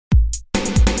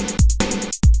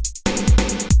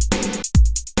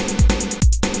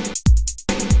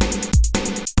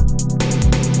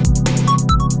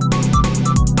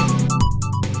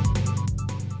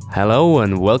Hello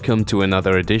and welcome to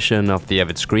another edition of the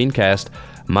Avid Screencast.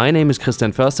 My name is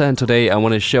Christian Förster and today I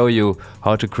want to show you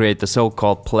how to create the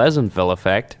so-called Pleasantville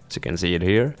Effect, as you can see it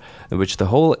here, in which the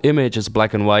whole image is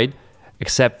black and white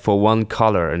except for one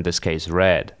color, in this case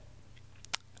red.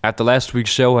 After last week's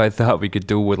show I thought we could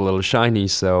do with a little shiny,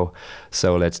 so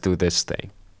let's do this thing.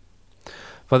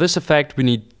 For this effect we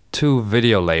need two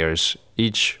video layers,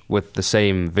 each with the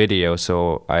same video,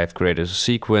 so I have created a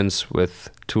sequence with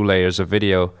two layers of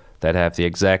video that have the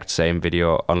exact same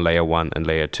video on layer 1 and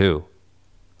layer 2.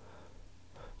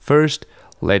 First,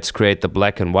 let's create the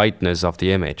black and whiteness of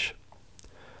the image.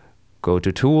 Go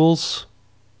to Tools,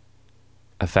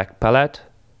 Effect Palette,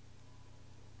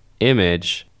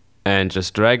 Image, and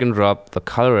just drag and drop the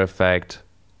color effect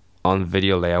on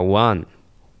video layer 1.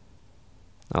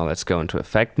 Now let's go into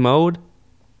Effect mode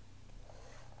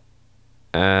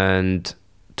and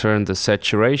turn the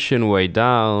saturation way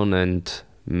down and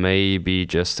maybe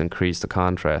just increase the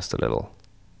contrast a little.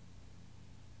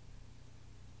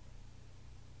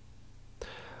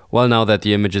 Well, now that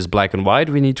the image is black and white,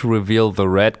 we need to reveal the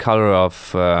red color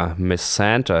of Miss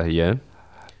Santa here.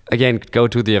 Again, go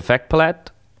to the Effect Palette,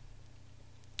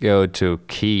 go to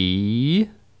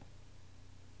Key,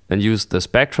 and use the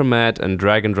Spectramatte and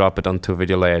drag and drop it onto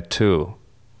video layer 2.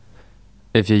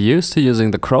 If you're used to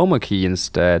using the chroma key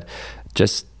instead,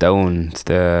 just don't.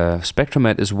 The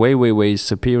Spectramatte is way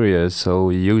superior, so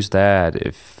use that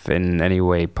if in any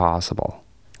way possible.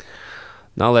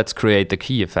 Now let's create the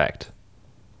key effect.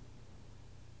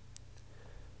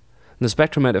 In the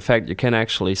Spectramatte effect you can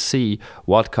actually see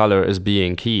what color is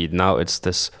being keyed. Now it's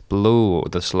this blue,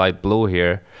 this light blue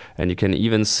here, and you can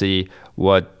even see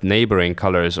what neighboring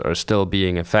colors are still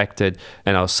being affected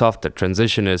and how soft the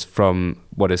transition is from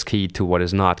what is keyed to what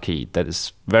is not keyed. That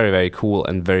is very cool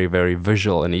and very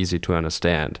visual and easy to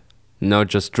understand. Now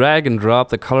just drag and drop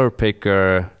the color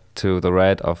picker to the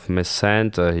red of Miss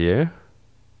Santa here.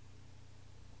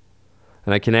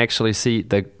 And I can actually see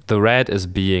the red is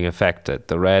being affected,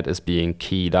 the red is being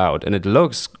keyed out, and it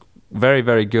looks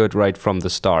very good right from the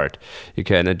start. You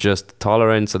can adjust the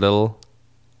tolerance a little,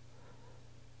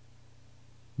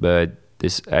 but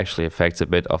this actually affects a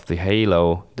bit of the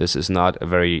halo. This is not a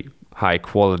very high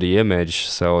quality image,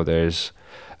 so there's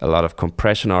a lot of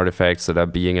compression artifacts that are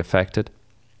being affected.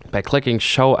 By clicking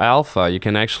Show Alpha, you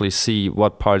can actually see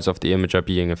what parts of the image are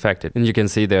being affected. And you can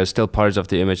see there are still parts of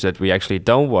the image that we actually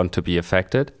don't want to be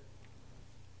affected.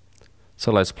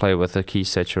 So let's play with the key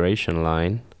saturation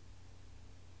line.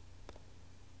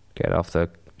 Get off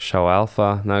the Show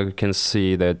Alpha. Now you can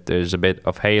see that there's a bit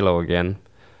of halo again.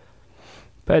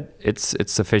 But it's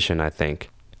sufficient, I think.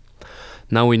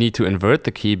 Now we need to invert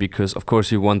the key because of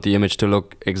course you want the image to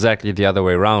look exactly the other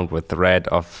way around, with the red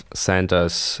of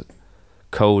Santa's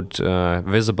coat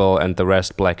visible and the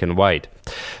rest black and white.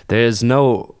 There is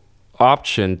no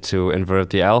option to invert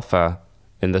the alpha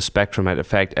in the Spectramatte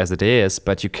effect as it is,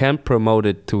 but you can promote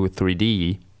it to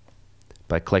 3D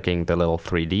by clicking the little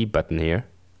 3D button here.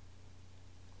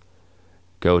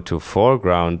 Go to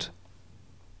foreground,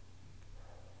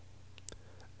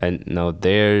 and now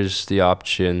there's the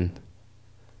option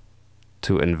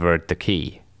to invert the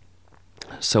key.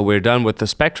 So we're done with the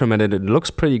Spectramatte and it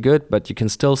looks pretty good, but you can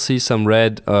still see some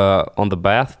red on the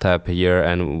bathtub here,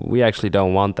 and we actually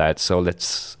don't want that, so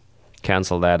let's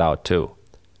cancel that out too.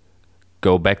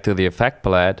 Go back to the Effect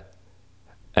Palette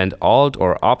and Alt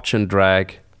or Option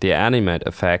drag the Animatte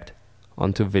effect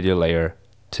onto video layer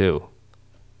 2.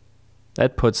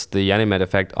 That puts the Animatte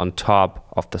effect on top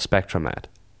of the Spectramatte.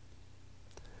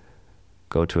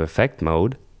 Go to Effect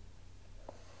mode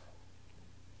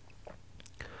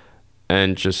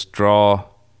and just draw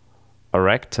a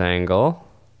rectangle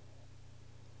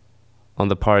on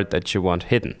the part that you want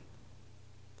hidden.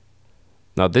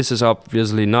 Now this is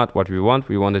obviously not what we want.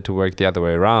 We want it to work the other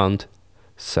way around.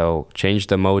 So change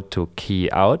the mode to key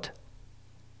out.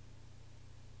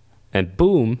 And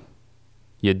boom,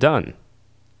 you're done.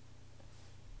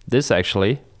 This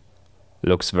actually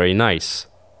looks very nice.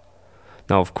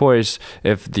 Now, of course,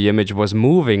 if the image was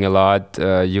moving a lot,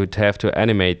 you'd have to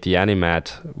animate the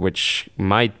Animatte, which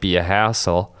might be a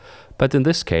hassle, but in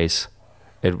this case,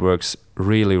 it works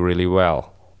really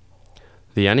well.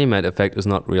 The Animatte effect is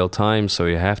not real time, so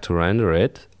you have to render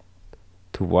it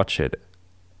to watch it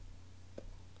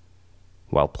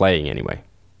while playing anyway.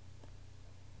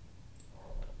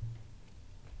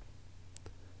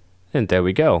 And there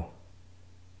we go.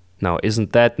 Now,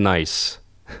 isn't that nice?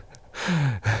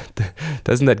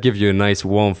 Doesn't that give you a nice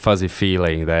warm fuzzy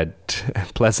feeling, that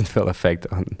Pleasantville effect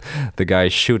on the guy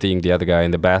shooting the other guy in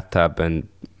the bathtub and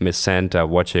Miss Santa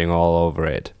watching all over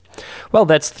it? Well,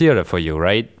 that's theater for you,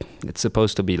 right? It's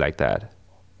supposed to be like that.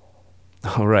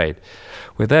 Alright,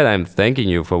 with that I'm thanking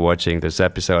you for watching this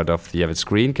episode of the Avid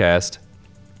Screencast.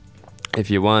 If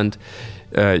you want,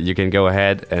 you can go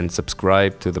ahead and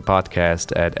subscribe to the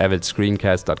podcast at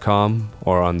avidscreencast.com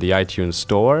or on the iTunes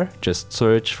store. Just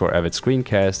search for Avid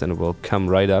Screencast and it will come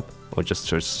right up, or just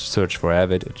search for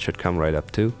Avid, it should come right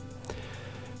up too.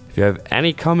 If you have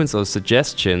any comments or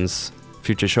suggestions,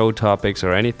 future show topics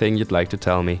or anything you'd like to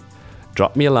tell me,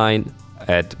 drop me a line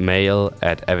at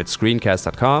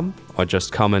mail@avidscreencast.com or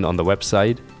just comment on the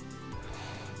website.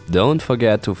 Don't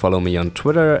forget to follow me on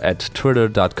Twitter at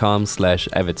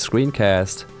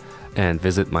twitter.com/avidscreencast and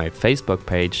visit my Facebook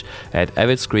page at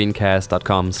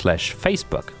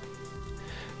avidscreencast.com/Facebook. If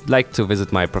you'd like to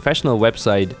visit my professional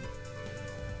website,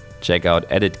 check out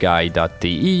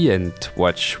editguy.de and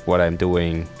watch what I'm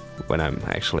doing when I'm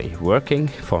actually working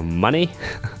for money.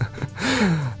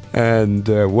 And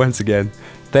once again,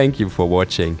 thank you for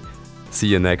watching. See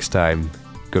you next time.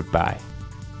 Goodbye.